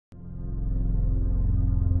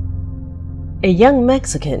A young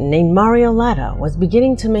Mexican named Mario Lara was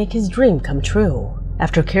beginning to make his dream come true.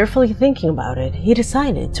 After carefully thinking about it, he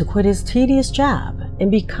decided to quit his tedious job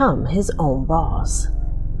and become his own boss.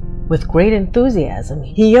 With great enthusiasm,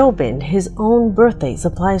 he opened his own birthday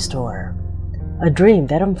supply store, a dream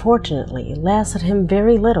that unfortunately lasted him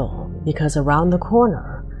very little because around the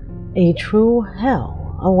corner, a true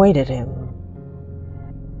hell awaited him.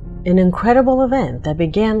 An incredible event that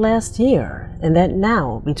began last year and that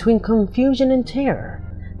now, between confusion and terror,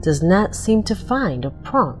 does not seem to find a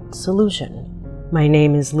prompt solution. My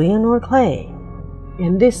name is Leonor Clay,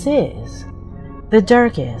 and this is The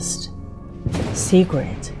Darkest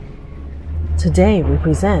Secret. Today we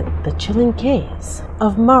present the chilling case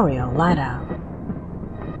of Mario Lara.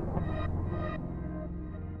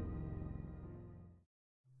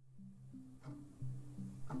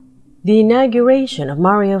 The inauguration of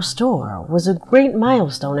Mario's store was a great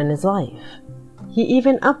milestone in his life. He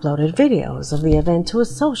even uploaded videos of the event to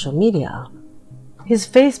his social media. His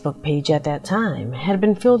Facebook page at that time had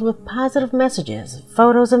been filled with positive messages,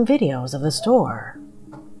 photos, and videos of the store.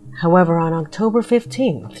 However, on October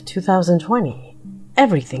 15th, 2020,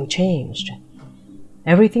 everything changed.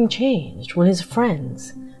 Everything changed when his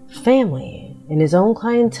friends, family, and his own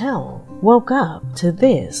clientele woke up to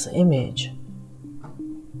this image.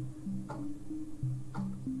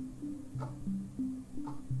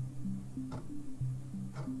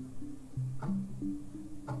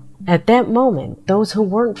 At that moment, those who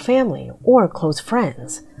weren't family or close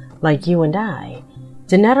friends, like you and I,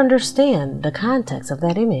 did not understand the context of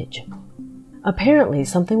that image. Apparently,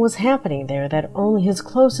 something was happening there that only his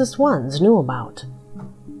closest ones knew about.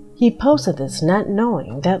 He posted this not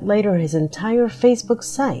knowing that later his entire Facebook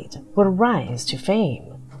site would rise to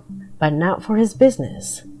fame. But not for his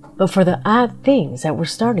business, but for the odd things that were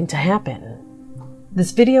starting to happen.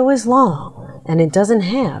 This video is long, and it doesn't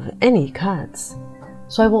have any cuts,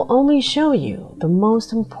 so I will only show you the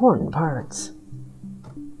most important parts.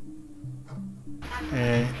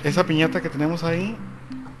 Esa piñata que tenemos ahí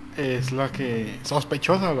es la que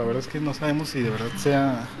sospechosa. La verdad es que no sabemos si de verdad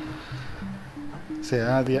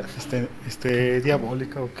sea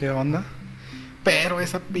diabólica o qué onda, pero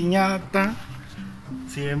esa piñata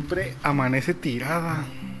siempre amanece tirada.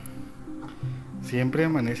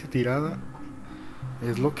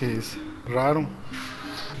 Es lo que es raro.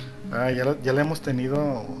 Ya la hemos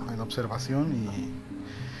tenido en observación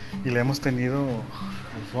y la hemos tenido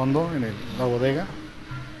al fondo en la bodega.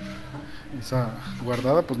 Esa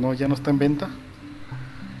guardada pues no, ya no está en venta.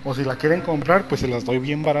 O si la quieren comprar pues se las doy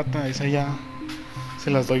bien barata. Esa ya se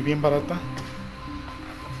las doy bien barata.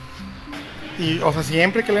 Y o sea,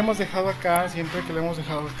 siempre que la hemos dejado acá,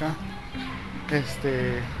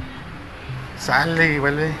 sale y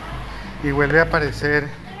vuelve a aparecer,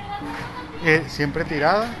 siempre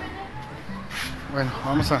tirada. Bueno,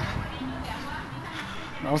 vamos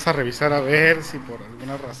a revisar a ver si por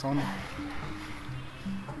alguna razón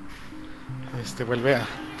vuelve a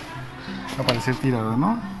aparecer tirada,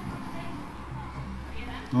 ¿no?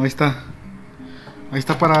 No, ahí está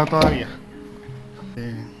parada todavía.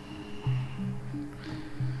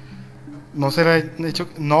 No será hecho,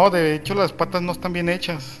 no, de hecho las patas no están bien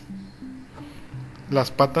hechas.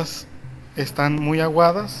 Las patas están muy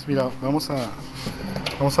aguadas. Mira, vamos a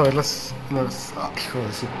ver las hijo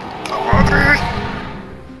de su puta madre.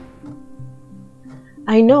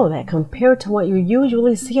 I know that compared to what you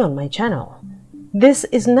usually see on my channel, this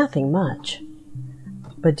is nothing much.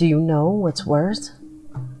 But do you know what's worse?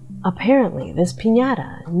 Apparently, this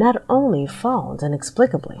piñata not only falls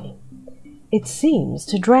inexplicably, it seems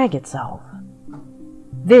to drag itself.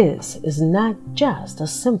 This is not just a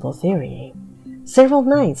simple theory. Several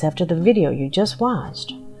nights after the video you just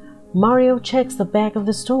watched, Mario checks the back of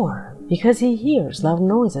the store because he hears loud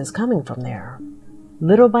noises coming from there.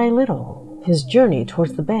 Little by little, his journey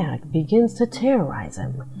towards the back begins to terrorize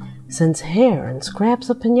him, since hair and scraps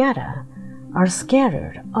of piñata are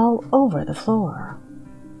scattered all over the floor.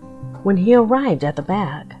 When he arrived at the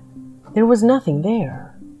back, there was nothing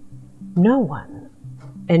there. No one,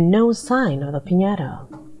 and no sign of the piñata.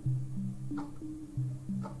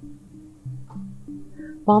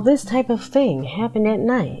 While this type of thing happened at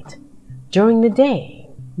night, during the day,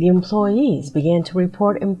 the employees began to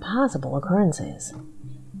report impossible occurrences.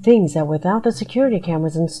 Things that without the security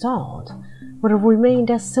cameras installed would have remained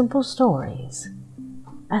as simple stories,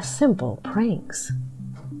 as simple pranks.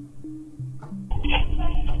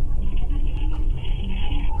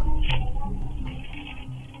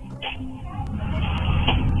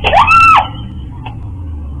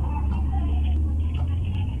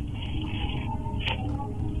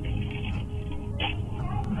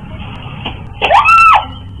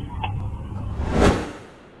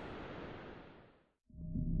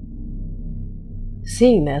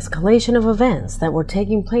 Seeing the escalation of events that were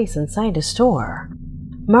taking place inside the store,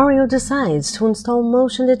 Mario decides to install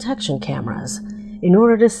motion detection cameras in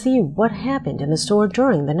order to see what happened in the store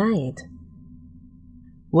during the night.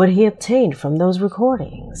 What he obtained from those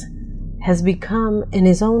recordings has become, in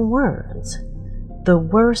his own words, the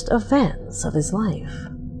worst events of his life.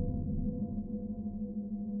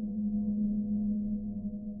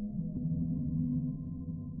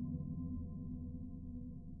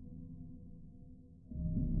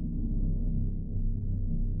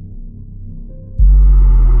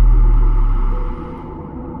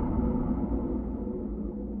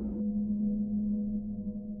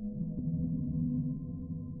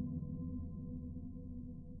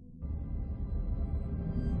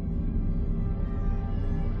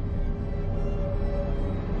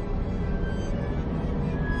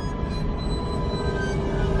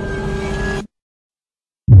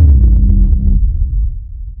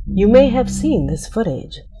 You may have seen this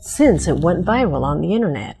footage since it went viral on the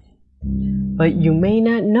internet, but you may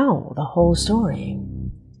not know the whole story.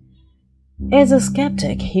 As a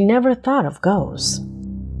skeptic, he never thought of ghosts.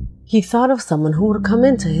 He thought of someone who would come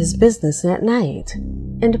into his business at night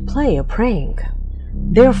and play a prank.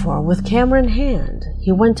 Therefore, with camera in hand,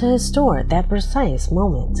 he went to his store at that precise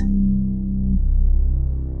moment.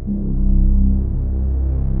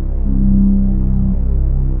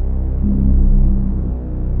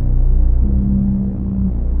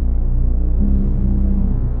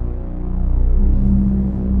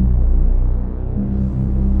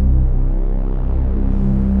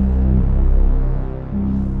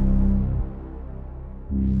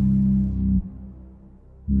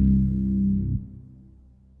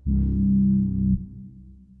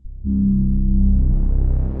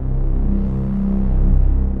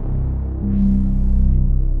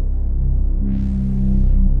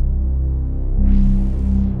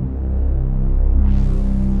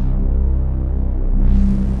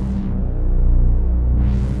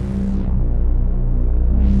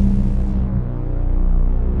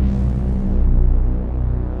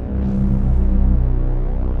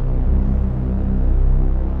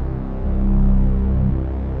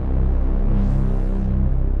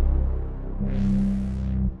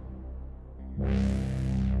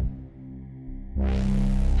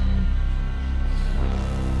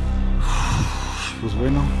 Pues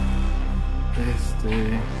bueno,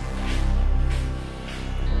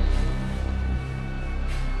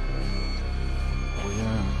 voy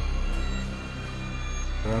a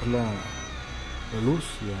apagar la luz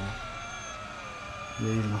y a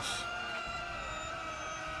irnos.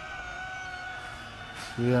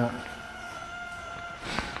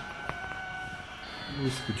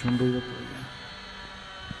 Escuché un ruido por allá.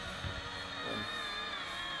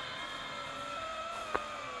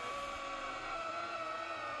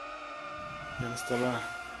 Ya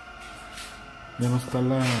no está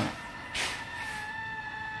la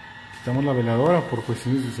quitamos la veladora por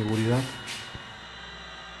cuestiones de seguridad.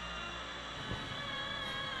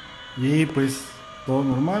 Y pues todo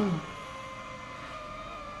normal.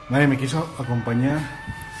 Nadie me quiso acompañar.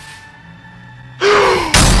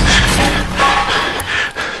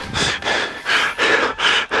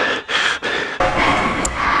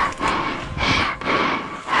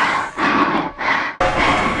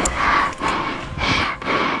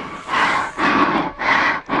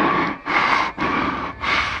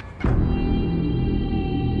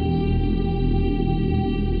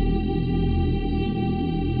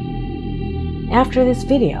 After this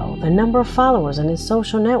video, the number of followers on his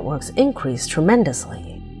social networks increased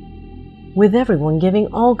tremendously, with everyone giving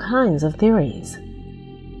all kinds of theories.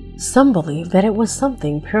 Some believed that it was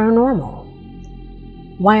something paranormal,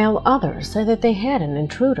 while others said that they had an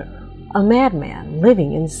intruder, a madman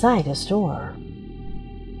living inside a store.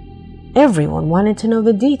 Everyone wanted to know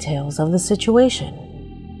the details of the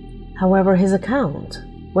situation. However, his account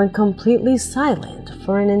went completely silent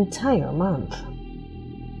for an entire month.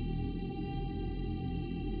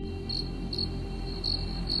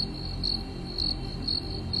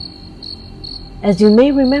 As you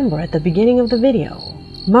may remember at the beginning of the video,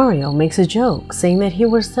 Mario makes a joke saying that he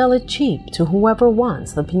will sell it cheap to whoever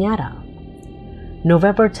wants the piñata.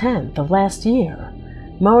 November 10th of last year,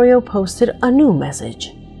 Mario posted a new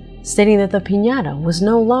message, stating that the piñata was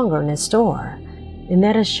no longer in his store, and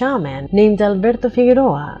that a shaman named Alberto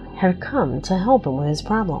Figueroa had come to help him with his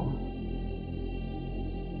problem.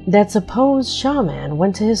 That supposed shaman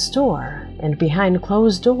went to his store and behind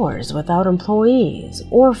closed doors without employees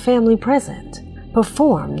or family present,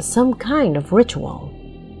 performed some kind of ritual.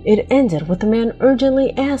 It ended with the man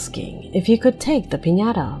urgently asking if he could take the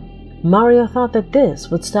piñata. Mario thought that this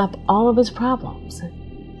would stop all of his problems,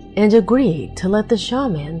 and agreed to let the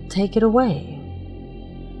shaman take it away.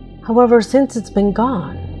 However, since it's been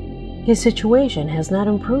gone, his situation has not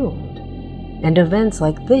improved, and events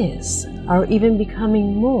like this are even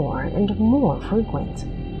becoming more and more frequent.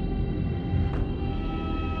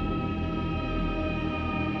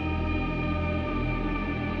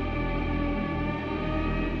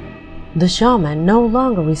 The shaman no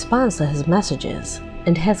longer responds to his messages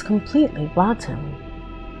and has completely blocked him.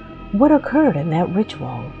 What occurred in that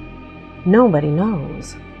ritual? Nobody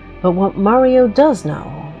knows, but what Mario does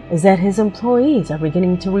know is that his employees are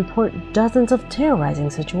beginning to report dozens of terrorizing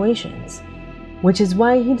situations, which is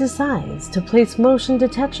why he decides to place motion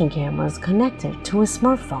detection cameras connected to his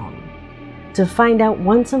smartphone to find out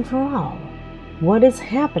once and for all what is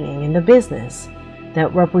happening in the business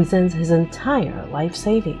that represents his entire life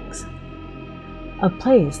savings. A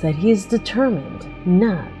place that he is determined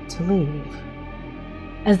not to leave.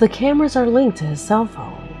 As the cameras are linked to his cell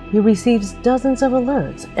phone, he receives dozens of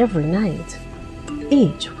alerts every night,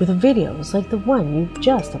 each with videos like the one you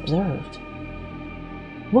just observed.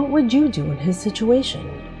 What would you do in his situation?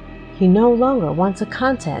 He no longer wants to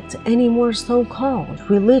contact any more so-called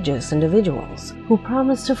religious individuals who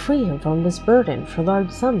promise to free him from this burden for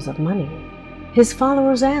large sums of money. His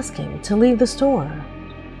followers ask him to leave the store,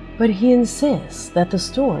 but he insists that the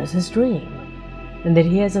store is his dream and that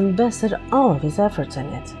he has invested all of his efforts in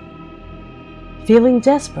it. Feeling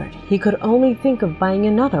desperate, he could only think of buying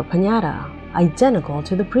another piñata identical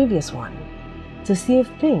to the previous one to see if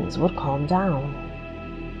things would calm down.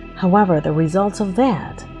 However, the results of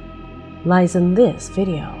that lies in this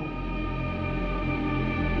video.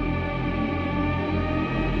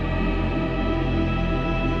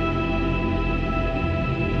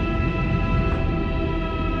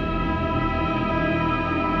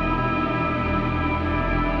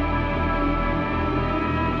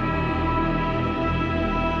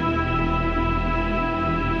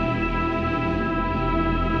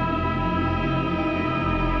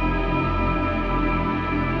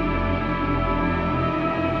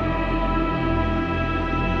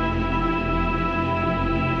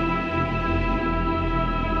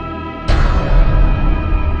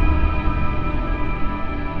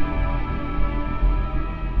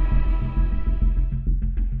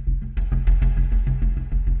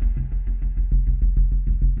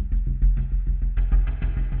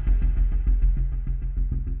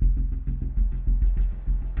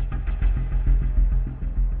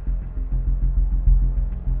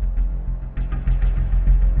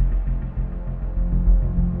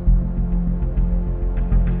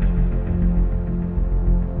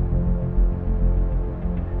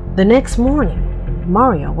 The next morning,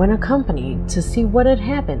 Mario went accompanied to see what had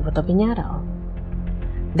happened with the piñata.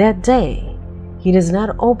 That day, he does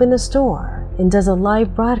not open the store and does a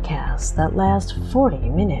live broadcast that lasts 40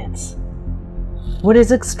 minutes. What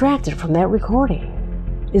is extracted from that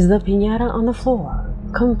recording is the piñata on the floor,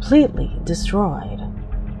 completely destroyed.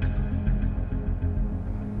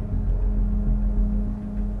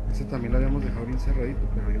 Ese también lo habíamos dejado bien cerradito,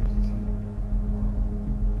 pero yo no sé si...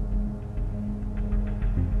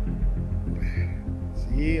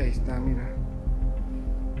 Sí, ahí está, mira.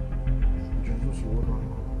 Escucho un susurro,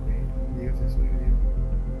 ¿no? Digas eso, yo digo.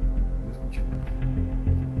 No escuché.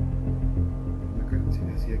 Una canción,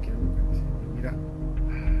 decía que era una canción. Mira.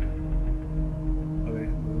 A ver,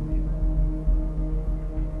 muy bien.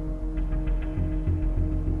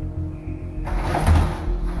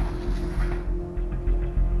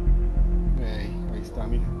 Ahí está,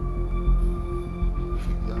 mira.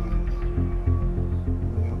 Efectivamente.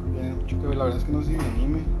 La verdad es que no sé si me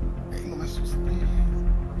anime. No me asusté. No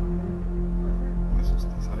me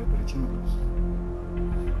asusté, ¿sabe? Pero échame luz.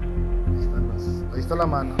 Ahí está la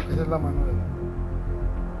mano. Esa es la mano de la...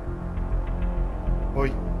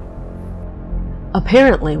 Hoy.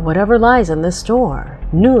 Apparently, whatever lies in this store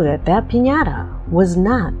knew that that piñata was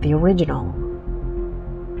not the original.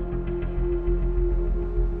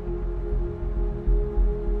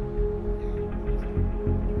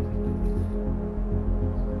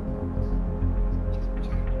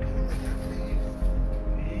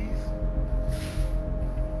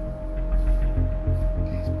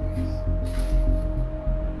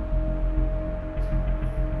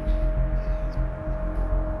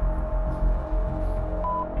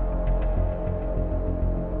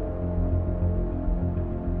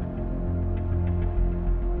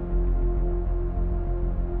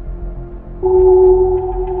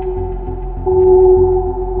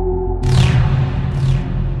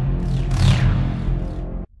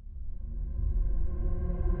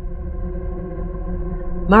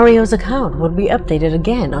 Mario's account would be updated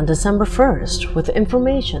again on December 1st with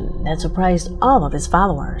information that surprised all of his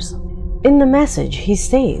followers. In the message, he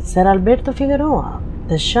states that Alberto Figueroa,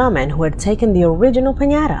 the shaman who had taken the original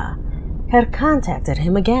piñata, had contacted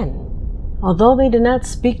him again. Although they did not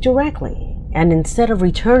speak directly, and instead of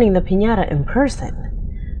returning the piñata in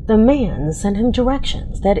person, the man sent him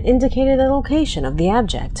directions that indicated the location of the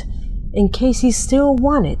object in case he still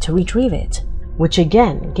wanted to retrieve it, which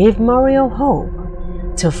again gave Mario hope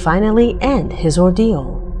to finally end his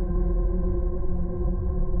ordeal.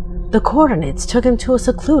 The coordinates took him to a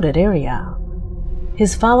secluded area.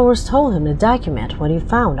 His followers told him to document what he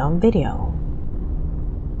found on video.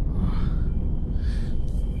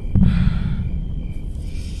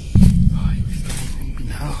 Ay, está muy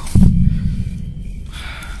empinado.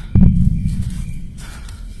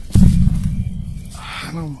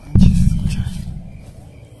 No manches, escucha.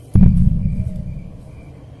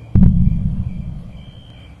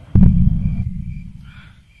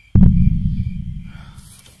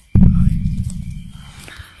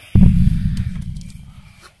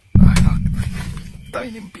 Está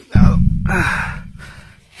bien empinado.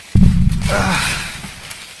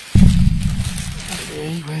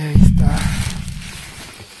 Ey, güey, ahí está.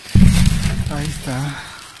 Ahí está.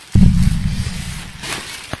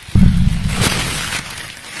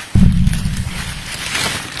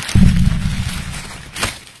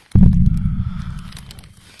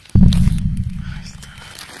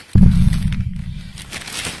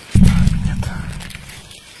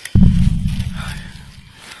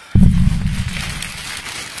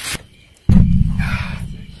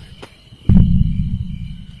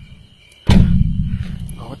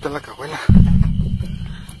 Ahorita la cajuela.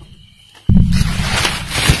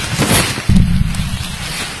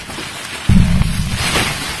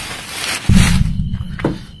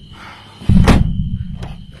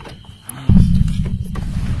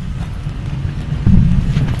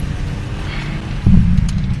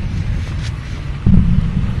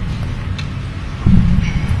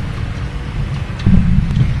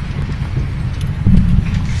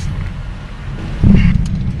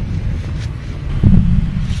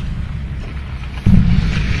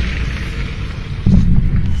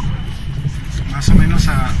 Más o menos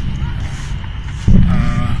acá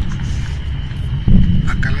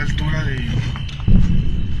a la altura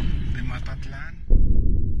de Matatlán.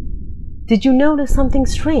 Did you notice something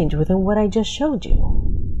strange within what I just showed you?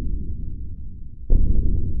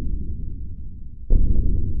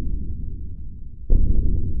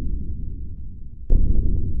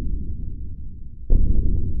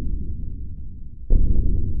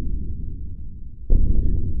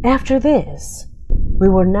 After this, we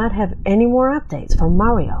will not have any more updates from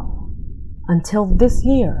Mario until this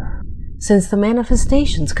year, since the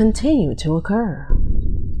manifestations continue to occur.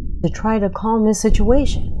 To try to calm his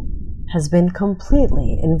situation has been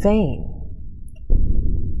completely in vain.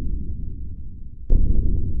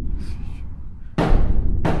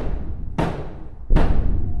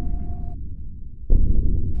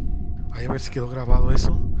 Ay, a ver si quedó grabado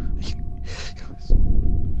eso. Ay,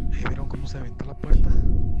 ¿vieron cómo se aventó la puerta?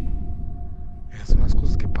 Esas son las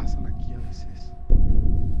cosas que pasan aquí a veces.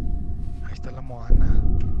 Ahí está la Moana.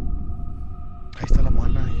 Ahí está la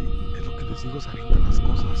Moana y es lo que les digo, se avientan las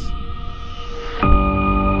cosas.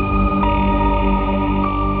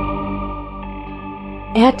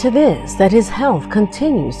 Add to this that his health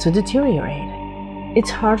continues to deteriorate. It's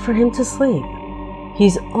hard for him to sleep.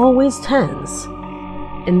 He's always tense,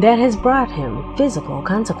 and that has brought him physical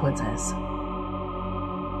consequences.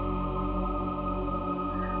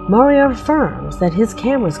 Mario affirms that his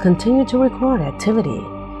cameras continue to record activity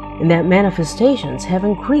and that manifestations have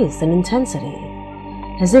increased in intensity,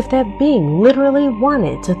 as if that being literally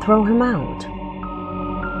wanted to throw him out.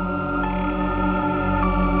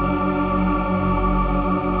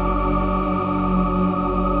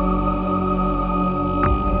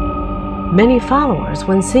 Many followers,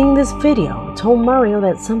 when seeing this video, told Mario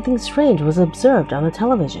that something strange was observed on the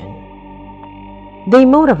television. They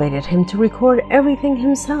motivated him to record everything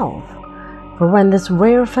himself for when this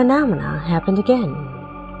rare phenomena happened again.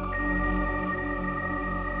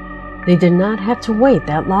 They did not have to wait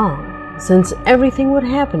that long, since everything would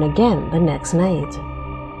happen again the next night.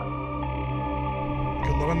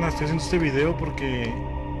 ¿Qué onda, banda? Estoy haciendo este video porque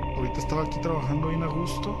ahorita estaba aquí trabajando bien a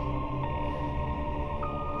gusto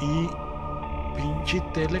y pinche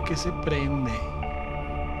tele que se prende.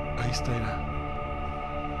 Ahí está, era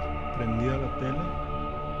prendida la tele.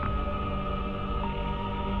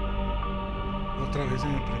 Otra vez se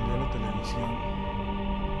me prendió la televisión.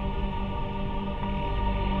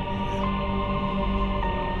 A ver.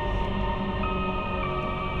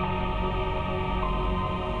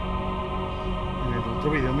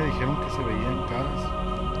 otro video me dijeron que se veían caras.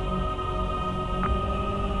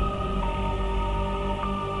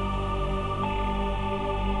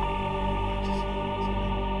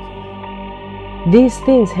 These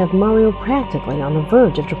things have Mario practically on the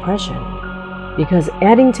verge of depression, because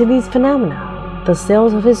adding to these phenomena, the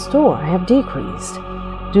sales of his store have decreased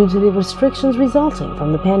due to the restrictions resulting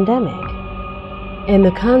from the pandemic and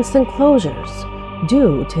the constant closures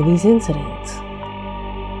due to these incidents.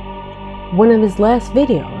 One of his last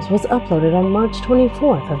videos was uploaded on March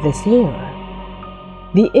 24th of this year.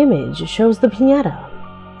 The image shows the piñata,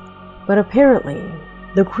 but apparently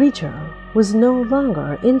the creature was no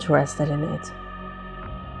longer interested in it.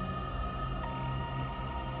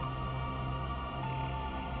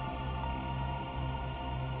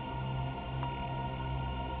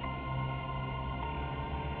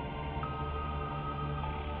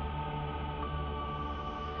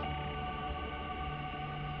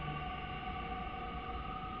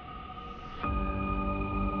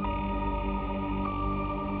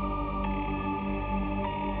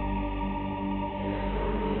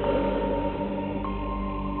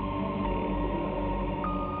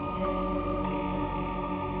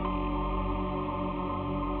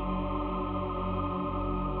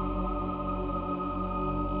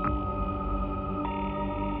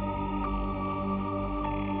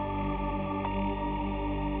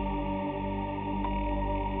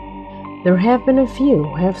 There have been a few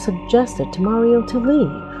who have suggested to Mario to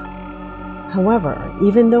leave. However,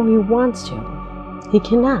 even though he wants to, he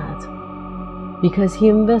cannot, because he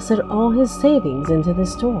invested all his savings into the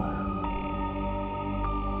store.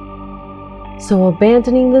 So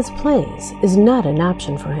abandoning this place is not an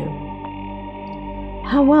option for him.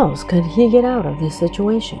 How else could he get out of this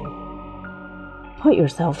situation? Put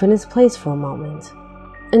yourself in his place for a moment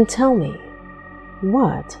and tell me,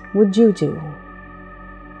 what would you do?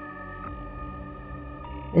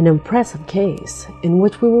 An impressive case in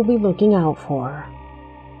which we will be looking out for.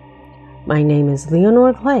 My name is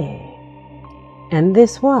Leonor Clay, and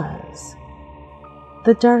this was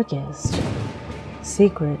The Darkest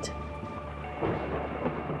Secret